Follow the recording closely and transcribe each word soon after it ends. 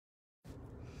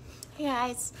Hey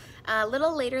guys, a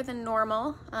little later than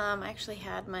normal. I actually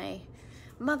had my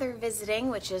mother visiting,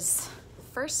 which is the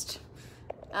first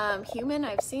human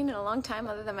I've seen in a long time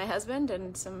other than my husband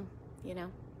and some,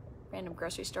 random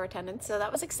grocery store attendants. So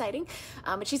that was exciting.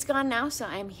 But she's gone now, so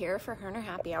I'm here for her and her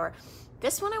happy hour.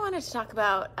 This one I wanted to talk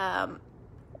about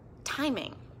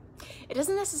timing. It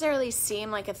doesn't necessarily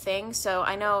seem like a thing. So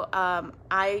I know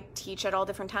I teach at all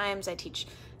different times. I teach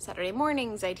Saturday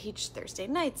mornings, I teach Thursday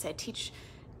nights, I teach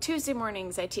Tuesday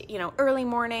mornings, I teach, early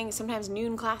mornings, sometimes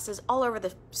noon classes, all over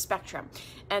the spectrum.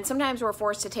 And sometimes we're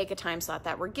forced to take a time slot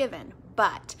that we're given.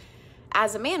 But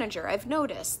as a manager, I've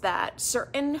noticed that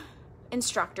certain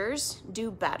instructors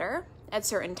do better at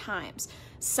certain times.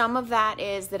 Some of that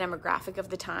is the demographic of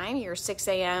the time. Your 6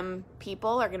 a.m.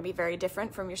 people are going to be very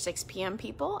different from your 6 p.m.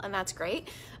 people, and that's great.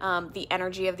 The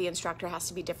energy of the instructor has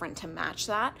to be different to match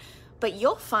that. But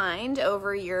you'll find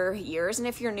over your years, and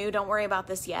if you're new, don't worry about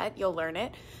this yet, you'll learn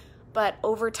it. But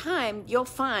over time, you'll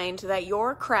find that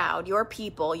your crowd, your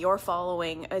people, your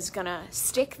following is gonna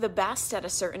stick the best at a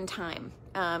certain time.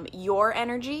 Your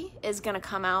energy is gonna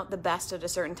come out the best at a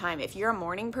certain time. If you're a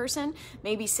morning person,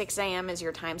 maybe 6 a.m. is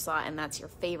your time slot and that's your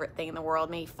favorite thing in the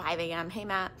world, maybe 5 a.m., hey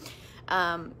Matt.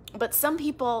 But some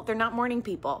people, they're not morning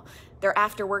people. They're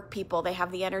after work people. They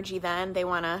have the energy then. They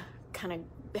wanna kind of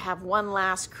have one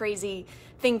last crazy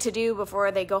thing to do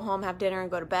before they go home, have dinner, and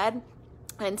go to bed.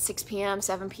 And 6 p.m.,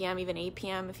 7 p.m., even 8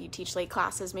 p.m. if you teach late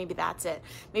classes, maybe that's it.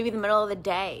 Maybe the middle of the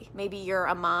day. Maybe you're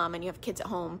a mom and you have kids at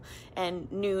home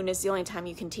and noon is the only time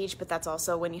you can teach, but that's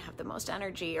also when you have the most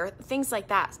energy or things like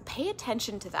that. Pay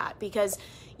attention to that because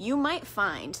you might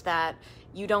find that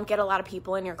you don't get a lot of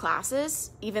people in your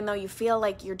classes, even though you feel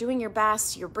like you're doing your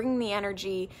best, you're bringing the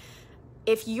energy.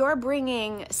 If you're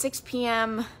bringing 6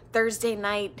 p.m. Thursday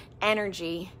night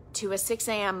energy to a 6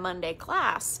 a.m. Monday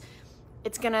class,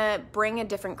 it's gonna bring a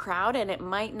different crowd and it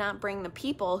might not bring the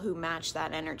people who match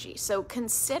that energy. So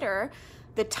consider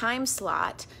the time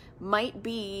slot might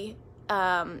be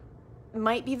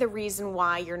the reason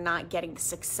why you're not getting the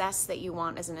success that you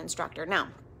want as an instructor. Now,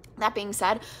 that being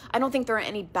said, I don't think there are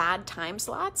any bad time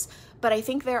slots, but I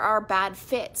think there are bad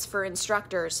fits for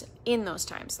instructors in those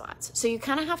time slots. So you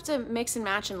kind of have to mix and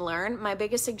match and learn. My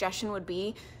biggest suggestion would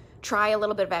be try a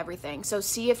little bit of everything. So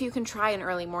see if you can try an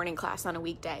early morning class on a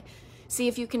weekday. See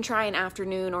if you can try an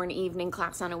afternoon or an evening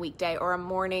class on a weekday or a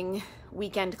morning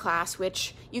weekend class,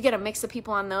 which you get a mix of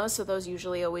people on those, so those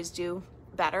usually always do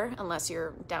better unless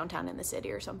you're downtown in the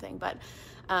city or something. But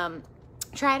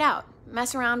try it out,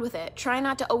 mess around with it. Try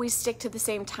not to always stick to the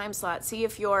same time slot. See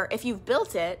if you've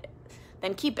built it,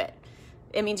 then keep it.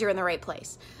 It means you're in the right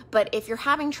place. But if you're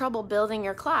having trouble building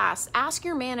your class, ask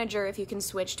your manager if you can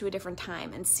switch to a different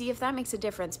time and see if that makes a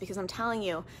difference, because I'm telling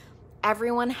you,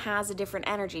 everyone has a different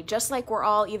energy, just like we're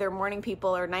all either morning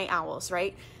people or night owls,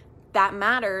 right? That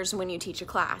matters when you teach a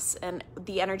class and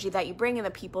the energy that you bring and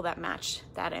the people that match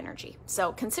that energy.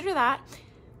 So consider that.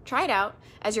 Try it out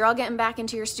as you're all getting back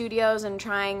into your studios and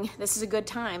trying. This is a good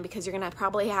time because you're gonna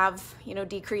probably have,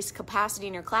 decreased capacity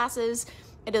in your classes.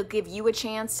 It'll give you a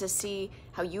chance to see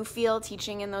how you feel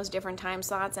teaching in those different time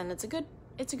slots, and it's a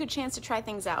good chance to try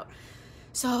things out.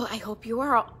 So I hope you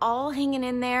are all hanging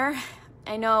in there.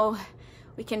 I know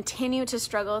we continue to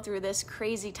struggle through this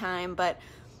crazy time, but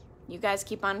you guys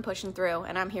keep on pushing through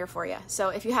and I'm here for you. So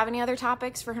if you have any other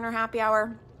topics for Her Happy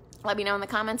Hour, let me know in the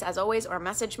comments as always, or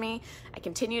message me. I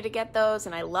continue to get those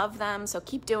and I love them, so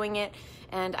keep doing it.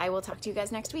 And I will talk to you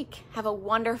guys next week. Have a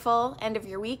wonderful end of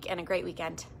your week and a great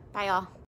weekend. Bye y'all.